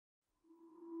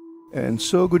And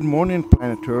so, good morning,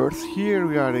 planet Earth. Here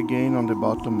we are again on the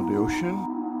bottom of the ocean.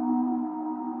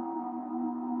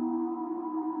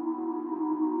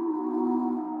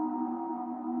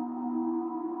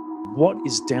 What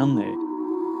is down there?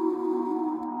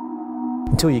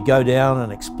 Until you go down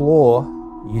and explore,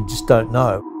 you just don't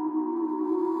know.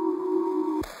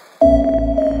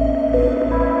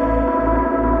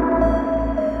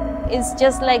 It's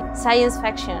just like science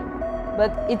fiction,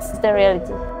 but it's the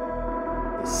reality.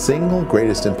 The single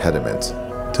greatest impediment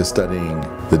to studying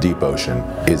the deep ocean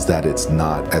is that it's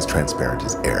not as transparent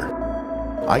as air.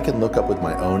 I can look up with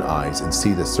my own eyes and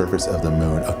see the surface of the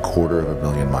moon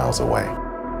 250,000 miles away,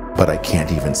 but I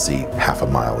can't even see half a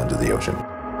mile into the ocean.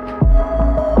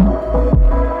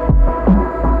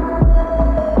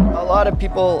 A lot of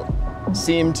people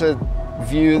seem to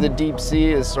view the deep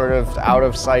sea as sort of out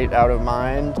of sight, out of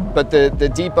mind, but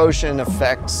the deep ocean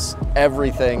affects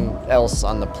everything else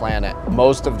on the planet.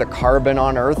 Most of the carbon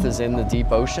on Earth is in the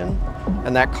deep ocean,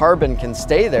 and that carbon can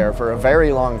stay there for a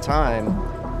very long time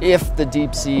if the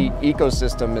deep sea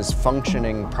ecosystem is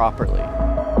functioning properly.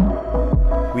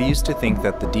 We used to think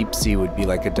that the deep sea would be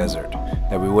like a desert,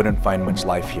 that we wouldn't find much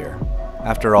life here.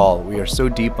 After all, we are so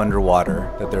deep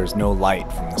underwater that there is no light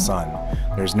from the sun.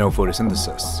 There is no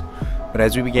photosynthesis. But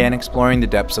as we began exploring the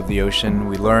depths of the ocean,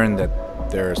 we learned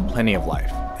that there is plenty of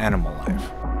life, animal life.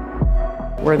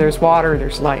 Where there's water,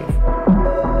 there's life.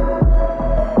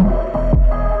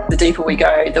 The deeper we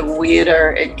go, the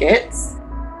weirder it gets.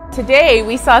 Today,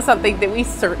 we saw something that we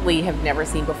certainly have never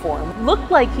seen before. It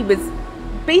looked like he was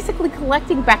basically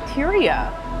collecting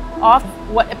bacteria off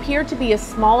what appeared to be a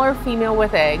smaller female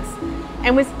with eggs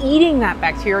and was eating that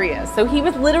bacteria. So he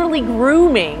was literally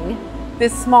grooming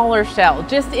this smaller shell,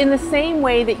 just in the same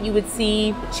way that you would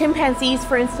see chimpanzees,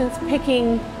 for instance,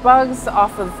 picking bugs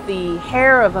off of the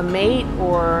hair of a mate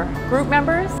or group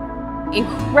members.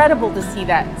 Incredible to see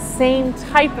that same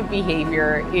type of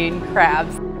behavior in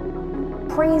crabs.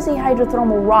 Crazy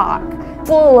hydrothermal rock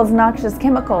full of noxious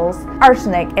chemicals,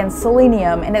 arsenic and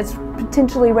selenium, and it's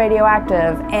potentially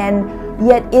radioactive, and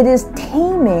yet it is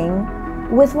teeming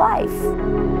with life.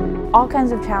 All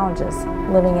kinds of challenges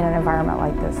living in an environment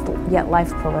like this, yet life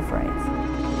proliferates.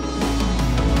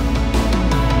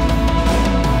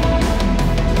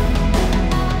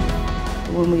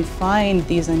 When we find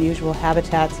these unusual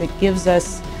habitats, it gives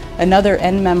us another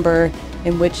end member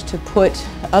in which to put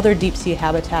other deep sea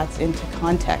habitats into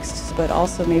context, but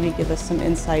also maybe give us some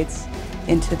insights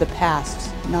into the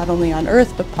past, not only on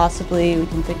Earth, but possibly we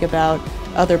can think about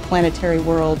other planetary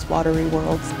worlds, watery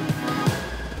worlds.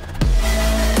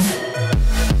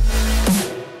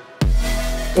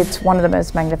 It's one of the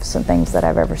most magnificent things that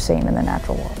I've ever seen in the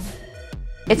natural world.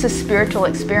 It's a spiritual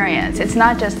experience. It's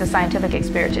not just a scientific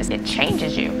experience, it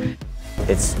changes you.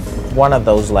 It's one of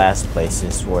those last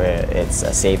places where it's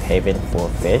a safe haven for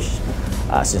fish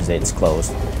since it's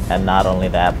closed. And not only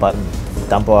that, but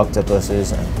dumbo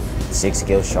octopuses and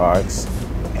six-gill sharks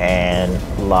and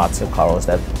lots of corals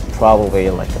that probably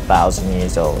like 1,000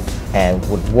 years old and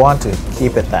would want to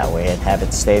keep it that way and have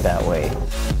it stay that way.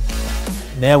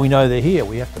 Now we know they're here,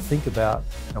 we have to think about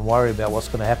and worry about what's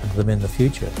going to happen to them in the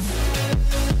future.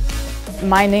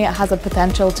 Mining has a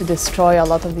potential to destroy a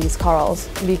lot of these corals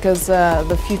because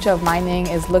the future of mining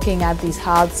is looking at these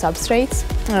hard substrates,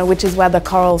 which is where the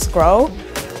corals grow.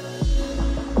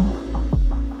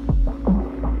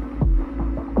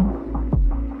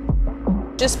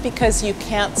 Just because you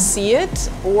can't see it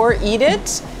or eat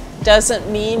it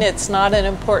doesn't mean it's not an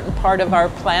important part of our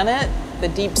planet. The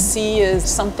deep sea is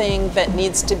something that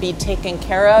needs to be taken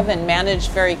care of and managed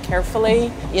very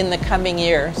carefully in the coming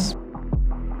years.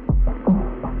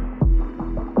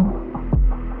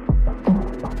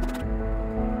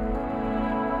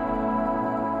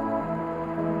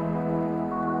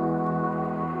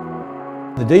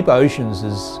 The deep oceans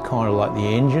is kind of like the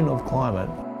engine of climate,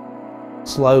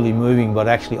 slowly moving but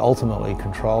actually ultimately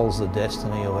controls the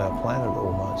destiny of our planet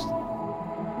almost.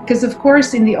 Because of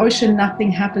course in the ocean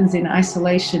nothing happens in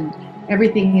isolation.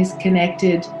 Everything is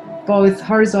connected both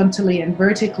horizontally and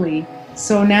vertically.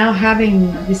 So now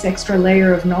having this extra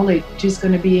layer of knowledge is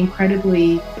going to be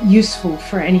incredibly useful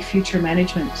for any future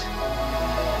management.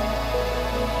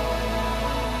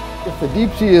 If the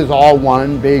deep sea is all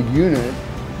one big unit,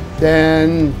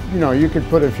 then you could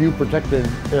put a few protected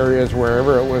areas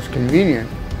wherever it was convenient,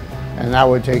 and that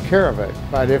would take care of it.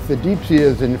 But if the deep sea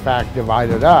is in fact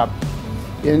divided up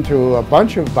into a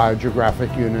bunch of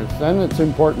biogeographic units, then it's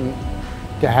important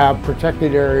to have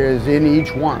protected areas in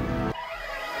each one.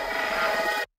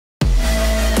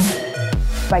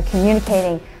 By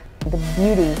communicating the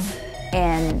beauty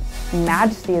and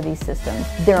majesty of these systems,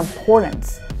 their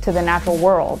importance to the natural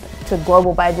world, to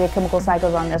global biogeochemical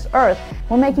cycles on this earth,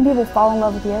 we're making people fall in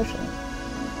love with the ocean.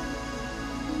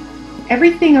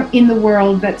 Everything in the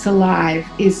world that's alive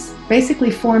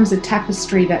basically forms a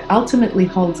tapestry that ultimately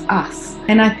holds us.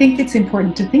 And I think it's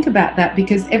important to think about that,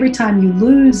 because every time you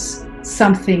lose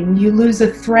something, you lose a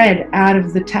thread out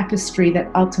of the tapestry that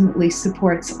ultimately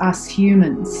supports us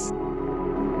humans.